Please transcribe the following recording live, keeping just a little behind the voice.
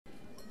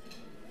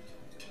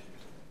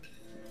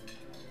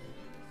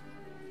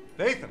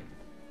Nathan!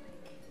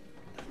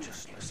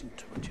 Just listen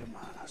to what your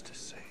man has to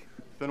say.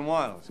 It's been a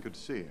while. It's good to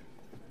see you.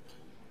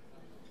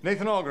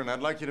 Nathan Algren,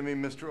 I'd like you to meet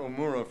Mr.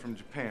 Omura from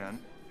Japan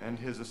and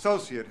his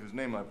associate, whose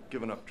name I've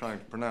given up trying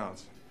to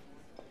pronounce.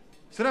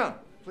 Sit down,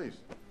 please.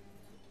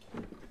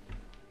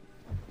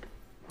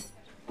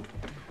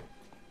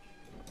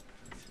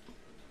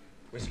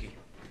 Whiskey.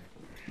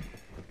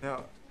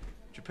 Now,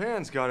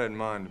 Japan's got it in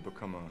mind to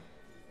become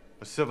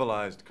a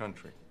civilized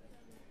country.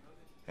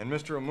 And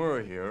Mr.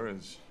 Omura here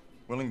is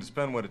willing to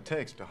spend what it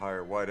takes to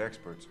hire white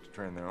experts to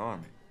train their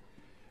army.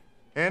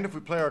 And if we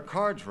play our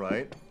cards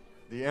right,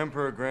 the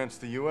Emperor grants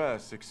the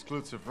U.S.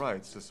 exclusive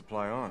rights to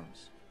supply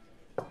arms.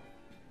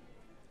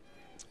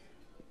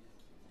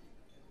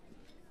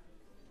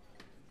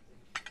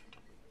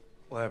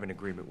 We'll have an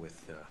agreement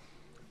with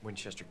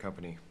Winchester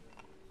Company.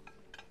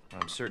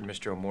 I'm certain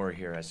Mr. Omura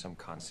here has some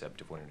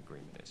concept of what an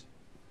agreement is.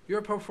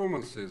 Your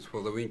performances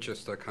for the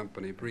Winchester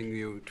Company bring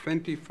you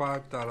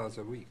 $25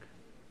 a week.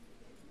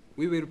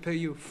 We will pay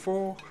you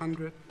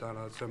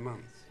 $400 a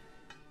month.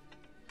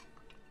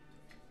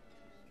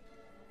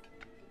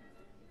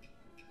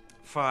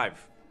 $5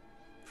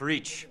 for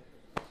each.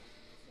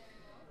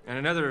 And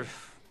another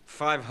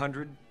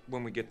 $500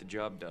 when we get the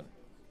job done.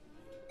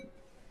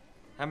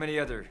 How many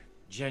other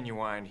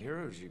genuine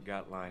heroes you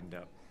got lined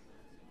up?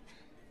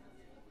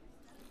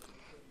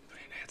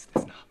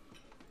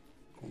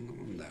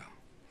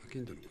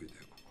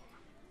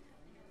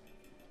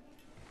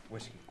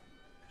 Whiskey.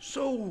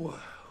 So,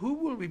 who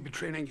will we be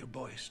training your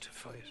boys to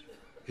fight?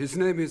 His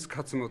name is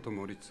Katsumoto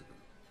Moritsugu.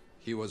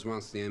 He was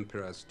once the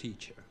Emperor's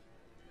teacher.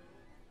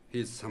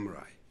 He's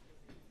samurai.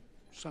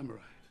 Samurai.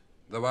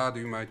 The word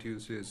you might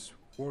use is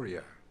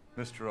warrior.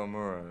 Mr.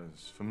 Omura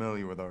is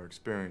familiar with our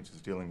experiences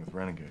dealing with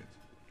renegades.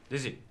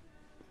 Is he?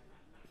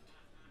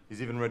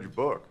 He's even read your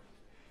book.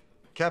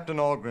 Captain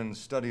Algren's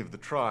study of the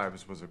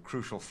tribes was a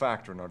crucial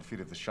factor in our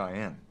defeat of the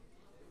Cheyenne.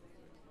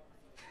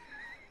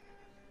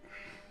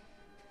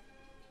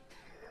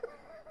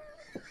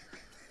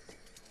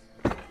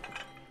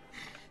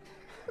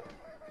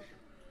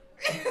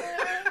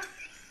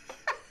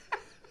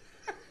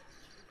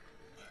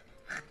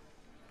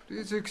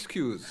 Please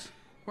excuse.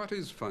 What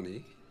is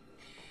funny?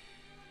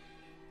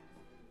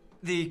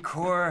 The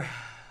Corps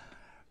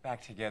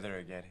back together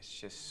again. It's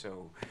just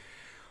so...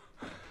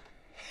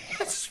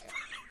 It's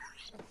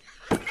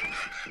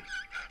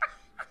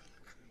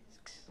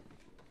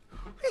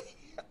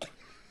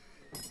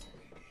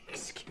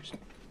excuse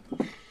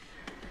me.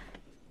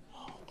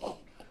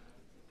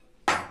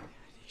 I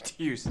need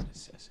to use the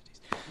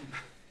necessities.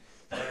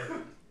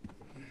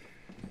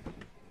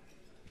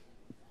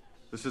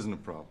 This isn't a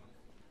problem.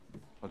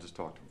 I'll just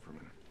talk to him for a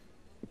minute.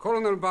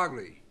 Colonel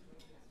Bagley,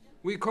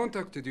 we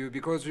contacted you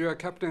because you are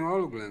Captain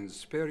Algren's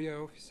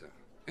superior officer,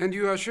 and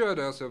you assured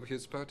us of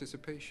his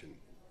participation.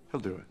 He'll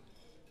do it.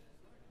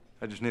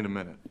 I just need a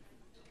minute.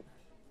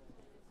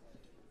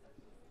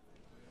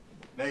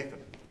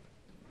 Nathan.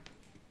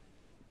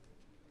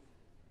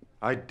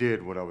 I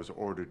did what I was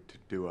ordered to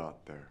do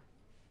out there,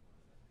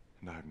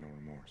 and I have no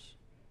remorse.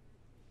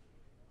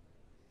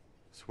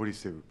 So what do you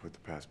say we put the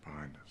past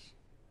behind us?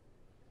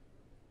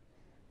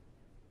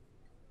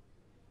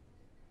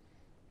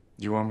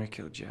 You want me to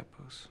kill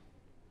Japos?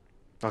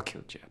 I'll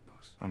kill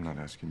Japos. I'm not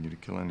asking you to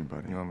kill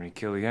anybody. You want me to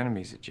kill the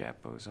enemies of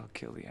Japos? I'll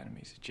kill the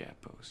enemies of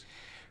Japos.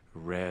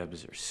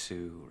 Rebs or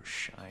Sioux or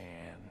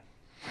Cheyenne.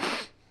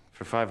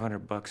 For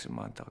 $500 a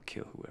month, I'll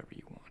kill whoever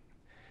you want.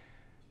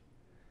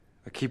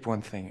 But keep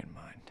one thing in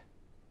mind.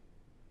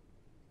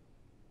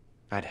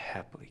 I'd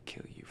happily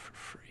kill you for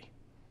free.